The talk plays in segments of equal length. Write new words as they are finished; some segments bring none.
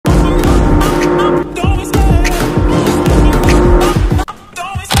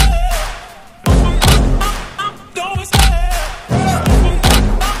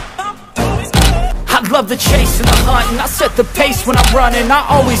set the pace when I'm running. I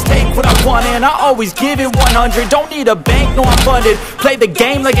always take what I want and I always give it 100. Don't need a bank, no I'm funded. Play the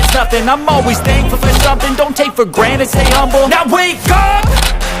game like it's nothing. I'm always thankful for something. Don't take for granted, stay humble. Now wake up,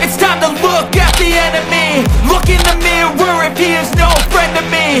 it's time to look at the enemy. Look in the mirror if he is no friend to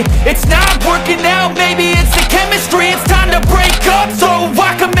me.